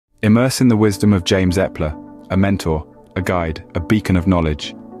Immerse in the wisdom of James Eppler, a mentor, a guide, a beacon of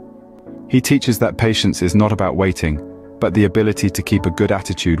knowledge. He teaches that patience is not about waiting, but the ability to keep a good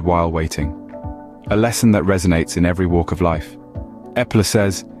attitude while waiting. A lesson that resonates in every walk of life. Eppler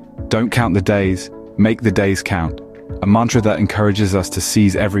says, "Don't count the days, make the days count." A mantra that encourages us to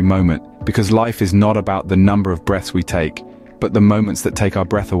seize every moment, because life is not about the number of breaths we take, but the moments that take our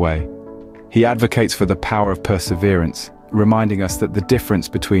breath away. He advocates for the power of perseverance, reminding us that the difference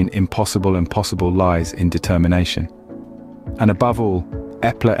between impossible and possible lies in determination. And above all,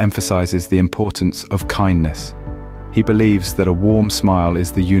 Eppler emphasizes the importance of kindness. He believes that a warm smile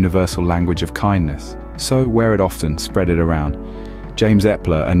is the universal language of kindness, so wear it often, spread it around. James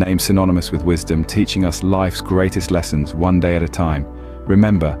Eppler, a name synonymous with wisdom, teaching us life's greatest lessons one day at a time.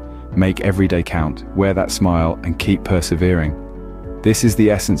 Remember, make every day count, wear that smile, and keep persevering. This is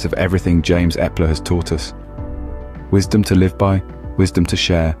the essence of everything James Eppler has taught us. Wisdom to live by, wisdom to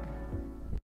share,